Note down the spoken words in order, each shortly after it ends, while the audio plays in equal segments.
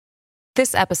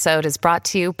This episode is brought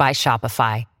to you by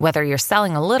Shopify. Whether you're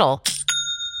selling a little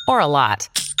or a lot,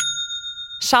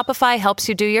 Shopify helps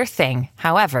you do your thing,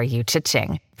 however you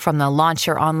cha-ching. From the launch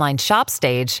your online shop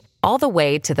stage, all the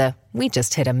way to the we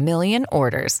just hit 1 million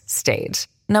orders stage.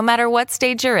 No matter what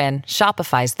stage you're in,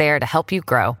 Shopify's there to help you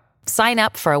grow. Sign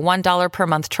up for a $1 per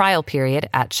month trial period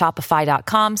at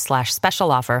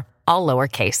shopify.com/special offer, all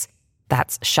lowercase.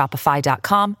 That's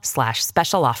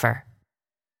shopify.com/special offer. This is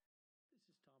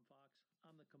Tom Fox.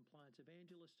 I'm the Compliance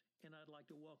Evangelist, and I'd like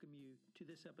to welcome you to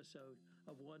this episode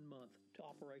of 1 Month to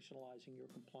Operationalizing Your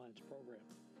Compliance Program.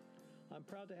 I'm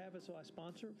proud to have as my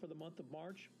sponsor for the month of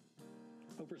March,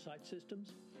 Oversight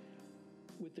Systems.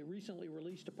 With the recently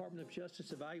released Department of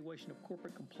Justice Evaluation of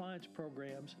Corporate Compliance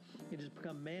Programs, it has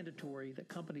become mandatory that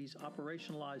companies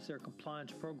operationalize their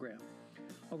compliance program.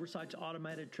 Oversight's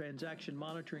automated transaction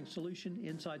monitoring solution,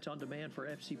 Insights on Demand for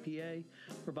FCPA,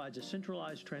 provides a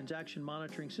centralized transaction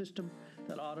monitoring system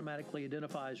that automatically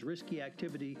identifies risky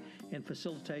activity and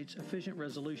facilitates efficient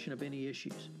resolution of any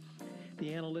issues. The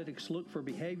analytics look for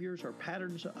behaviors or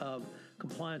patterns of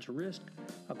compliance risk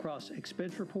across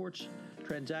expense reports,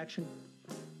 transaction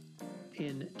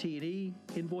in T&E,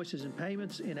 invoices and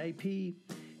payments in AP,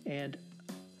 and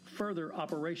further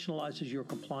operationalizes your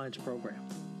compliance program.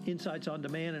 Insights on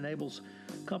Demand enables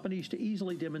companies to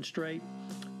easily demonstrate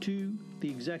to the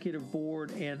executive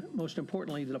board and, most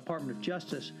importantly, the Department of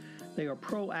Justice, they are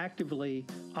proactively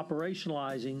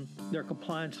operationalizing their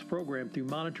compliance program through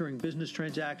monitoring business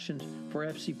transactions for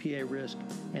FCPA risk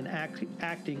and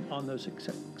acting on those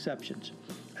exceptions.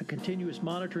 A continuous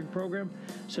monitoring program,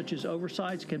 such as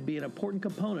oversights, can be an important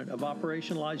component of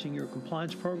operationalizing your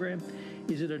compliance program,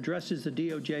 as it addresses the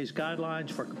DOJ's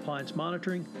guidelines for compliance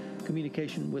monitoring,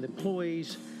 communication with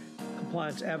employees,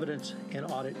 compliance evidence, and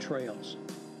audit trails.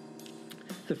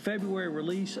 The February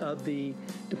release of the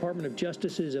Department of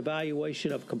Justice's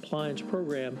Evaluation of Compliance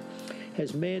Program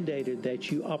has mandated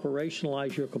that you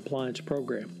operationalize your compliance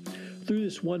program. Through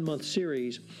this 1-month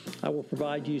series, I will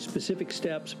provide you specific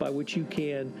steps by which you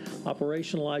can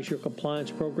operationalize your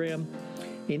compliance program.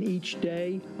 In each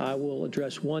day, I will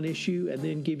address one issue and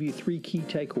then give you 3 key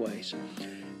takeaways.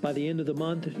 By the end of the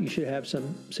month, you should have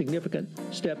some significant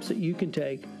steps that you can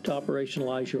take to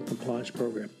operationalize your compliance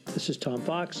program. This is Tom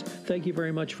Fox. Thank you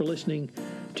very much for listening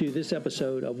to this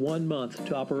episode of 1 Month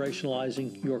to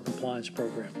Operationalizing Your Compliance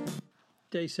Program.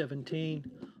 Day 17,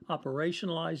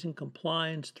 Operationalizing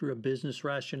Compliance Through a Business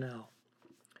Rationale.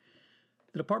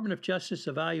 The Department of Justice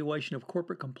Evaluation of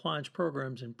Corporate Compliance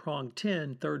Programs in Prong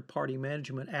 10, Third-Party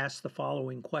Management, asks the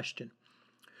following question.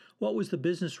 What was the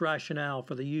business rationale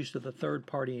for the use of the third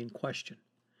party in question?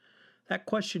 That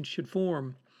question should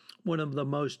form one of the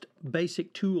most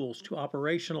basic tools to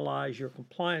operationalize your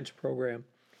compliance program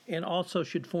and also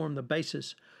should form the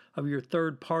basis of your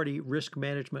third-party risk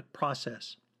management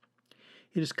process.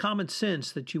 It is common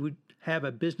sense that you would have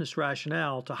a business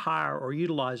rationale to hire or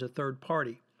utilize a third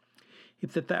party.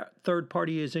 If that third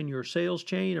party is in your sales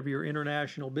chain of your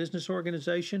international business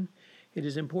organization, it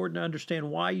is important to understand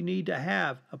why you need to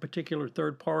have a particular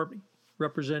third party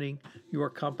representing your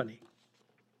company.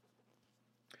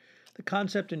 The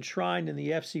concept enshrined in the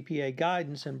FCPA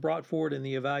guidance and brought forward in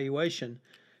the evaluation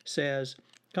says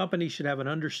companies should have an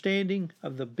understanding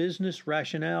of the business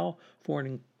rationale for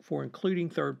including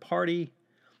third party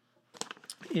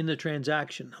in the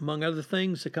transaction. Among other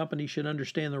things, the company should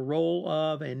understand the role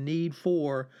of and need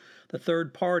for the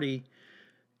third party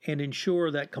and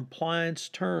ensure that compliance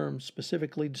terms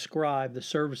specifically describe the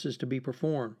services to be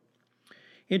performed.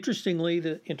 Interestingly,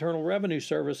 the Internal Revenue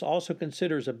Service also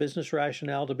considers a business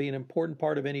rationale to be an important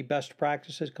part of any best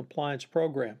practices compliance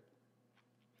program.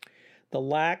 The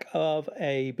lack of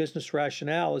a business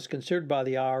rationale is considered by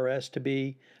the IRS to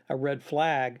be a red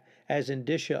flag as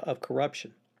indicia of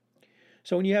corruption.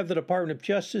 So when you have the Department of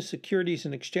Justice, Securities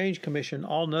and Exchange Commission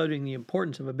all noting the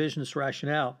importance of a business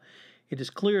rationale, it is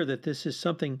clear that this is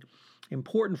something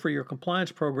important for your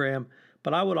compliance program,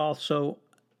 but I would also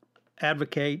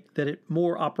advocate that it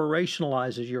more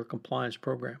operationalizes your compliance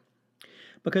program.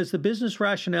 Because the business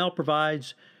rationale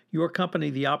provides your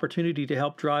company the opportunity to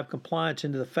help drive compliance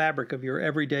into the fabric of your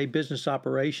everyday business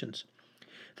operations.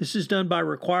 This is done by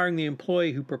requiring the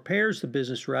employee who prepares the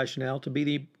business rationale to be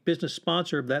the business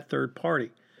sponsor of that third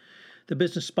party. The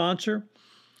business sponsor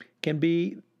can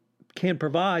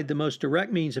provide the most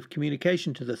direct means of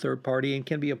communication to the third party and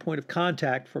can be a point of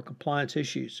contact for compliance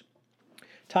issues.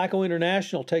 Tyco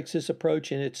International takes this approach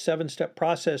in its 7-step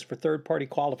process for third-party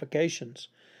qualifications.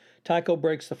 Tyco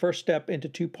breaks the first step into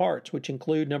 2 parts, which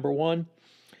include, number 1,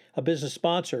 a business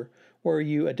sponsor, where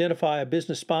you identify a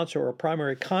business sponsor or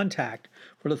primary contact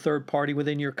for the third party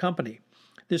within your company.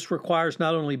 This requires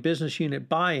not only business unit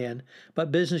buy-in,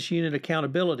 but business unit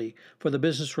accountability for the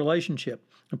business relationship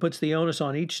and puts the onus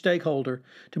on each stakeholder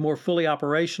to more fully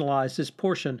operationalize this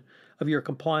portion of your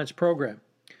compliance program.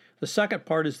 The second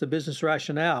part is the business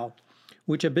rationale,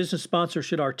 which a business sponsor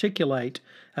should articulate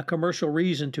a commercial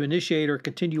reason to initiate or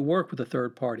continue work with a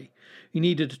third party. You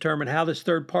need to determine how this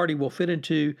third party will fit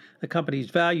into the company's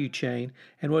value chain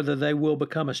and whether they will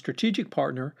become a strategic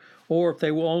partner or if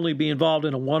they will only be involved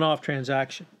in a one-off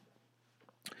transaction.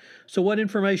 So what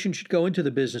information should go into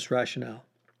the business rationale?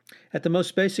 At the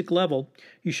most basic level,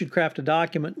 you should craft a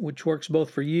document which works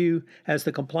both for you as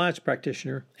the compliance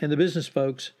practitioner and the business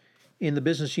folks in the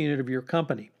business unit of your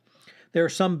company. There are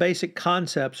some basic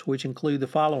concepts which include the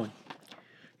following.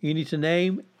 You need to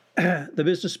name the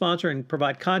business sponsor and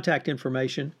provide contact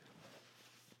information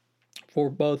for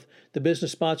both the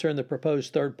business sponsor and the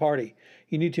proposed third party.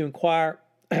 You need to inquire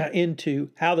into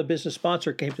how the business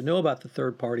sponsor came to know about the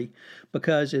third party,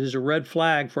 because it is a red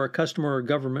flag for a customer or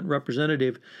government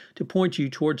representative to point you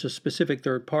towards a specific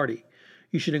third party.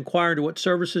 You should inquire into what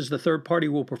services the third party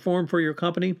will perform for your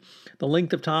company, the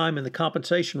length of time, and the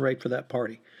compensation rate for that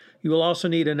party. You will also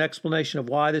need an explanation of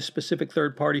why this specific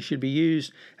third party should be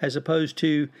used as opposed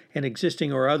to an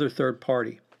existing or other third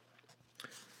party.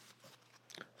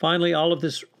 Finally, all of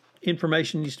this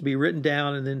information needs to be written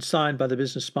down and then signed by the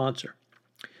business sponsor.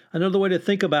 Another way to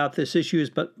think about this issue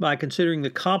is by considering the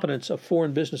competence of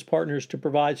foreign business partners to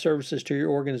provide services to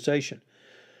your organization.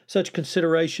 Such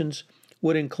considerations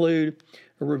would include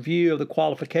a review of the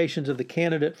qualifications of the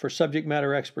candidate for subject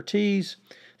matter expertise,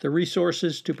 the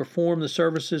resources to perform the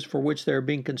services for which they are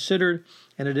being considered,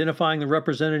 and identifying the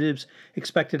representative's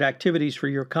expected activities for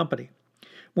your company.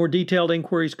 More detailed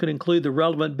inquiries could include the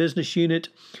relevant business unit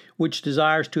which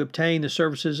desires to obtain the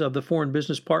services of the foreign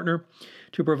business partner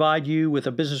to provide you with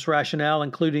a business rationale,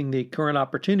 including the current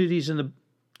opportunities in the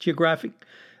geographic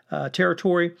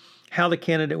territory, how the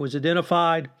candidate was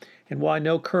identified, and why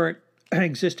no current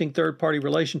existing third-party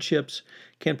relationships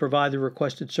can provide the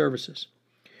requested services.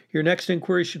 Your next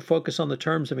inquiry should focus on the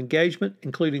terms of engagement,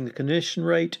 including the commission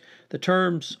rate, the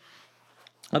terms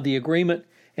of the agreement,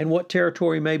 and what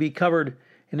territory may be covered,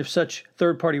 and if such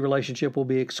third-party relationship will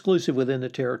be exclusive within the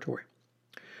territory.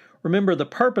 Remember, the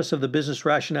purpose of the business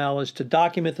rationale is to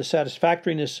document the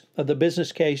satisfactoriness of the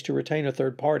business case to retain a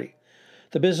third party.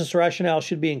 The business rationale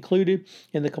should be included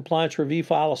in the compliance review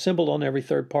file assembled on every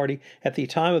third party at the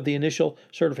time of the initial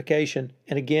certification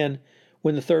and again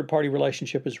when the third-party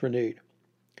relationship is renewed.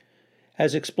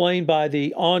 As explained by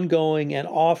the ongoing and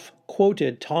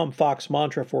oft-quoted Tom Fox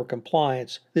mantra for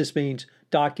compliance, this means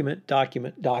document,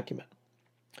 document, document.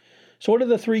 So what are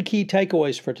the three key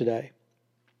takeaways for today?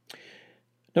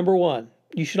 Number one,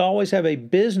 you should always have a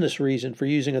business reason for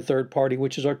using a third party,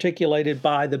 which is articulated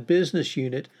by the business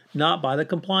unit, not by the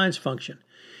compliance function.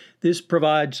 This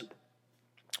provides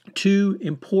two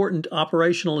important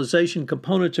operationalization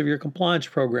components of your compliance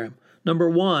program. Number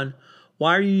one,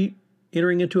 why are you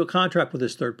entering into a contract with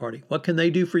this third party? What can they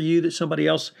do for you that somebody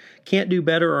else can't do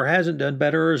better or hasn't done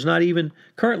better or is not even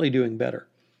currently doing better?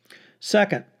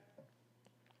 Second,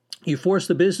 you force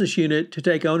the business unit to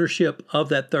take ownership of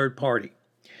that third party.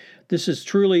 This is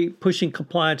truly pushing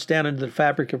compliance down into the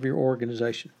fabric of your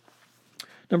organization.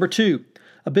 Number two,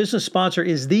 a business sponsor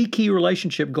is the key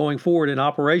relationship going forward in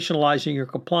operationalizing your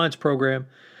compliance program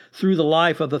through the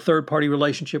life of the third-party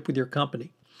relationship with your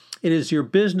company. It is your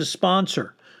business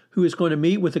sponsor who is going to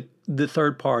meet with the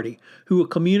third party, who will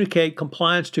communicate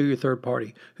compliance to your third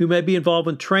party, who may be involved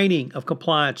in training of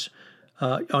compliance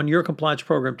on your compliance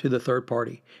program to the third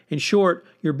party. In short,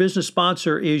 your business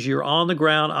sponsor is your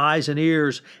on-the-ground eyes and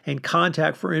ears and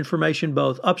contact for information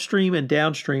both upstream and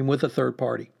downstream with a third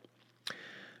party.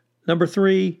 Number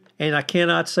three, and I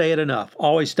cannot say it enough,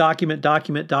 always document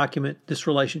this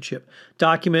relationship.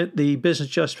 Document the business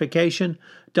justification.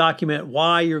 Document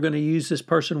why you're going to use this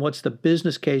person. What's the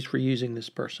business case for using this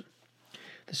person?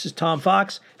 This is Tom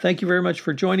Fox. Thank you very much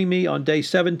for joining me on day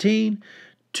 17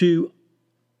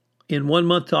 in 1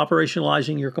 month to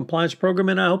operationalizing your compliance program,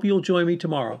 and I hope you'll join me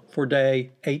tomorrow for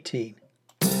day 18.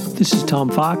 This is Tom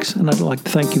Fox, and I'd like to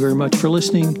thank you very much for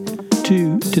listening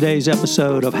to today's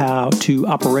episode of How to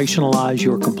Operationalize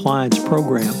Your Compliance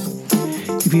Program.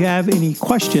 If you have any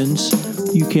questions,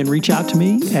 you can reach out to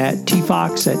me at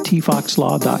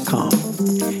tfox@tfoxlaw.com.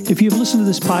 If you've listened to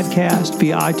this podcast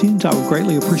via iTunes, I would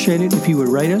greatly appreciate it if you would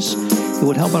rate us. It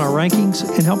would help in our rankings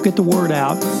and help get the word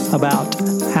out about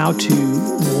how to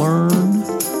learn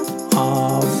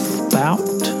about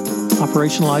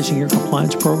operationalizing your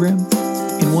compliance program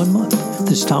in 1 month.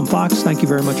 This is Tom Fox. Thank you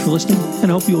very much for listening,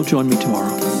 and I hope you will join me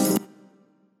tomorrow.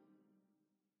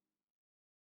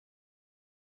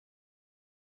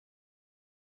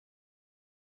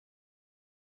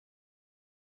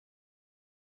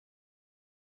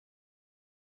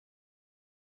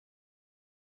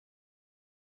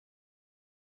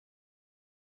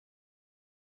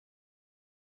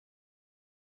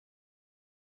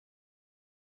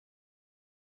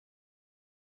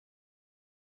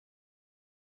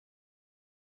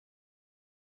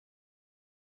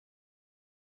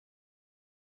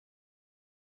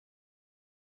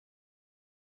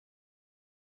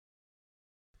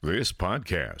 This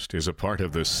podcast is a part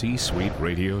of the C-Suite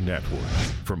Radio Network.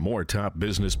 For more top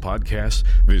business podcasts,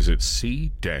 visit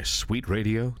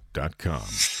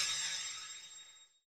c-suiteradio.com.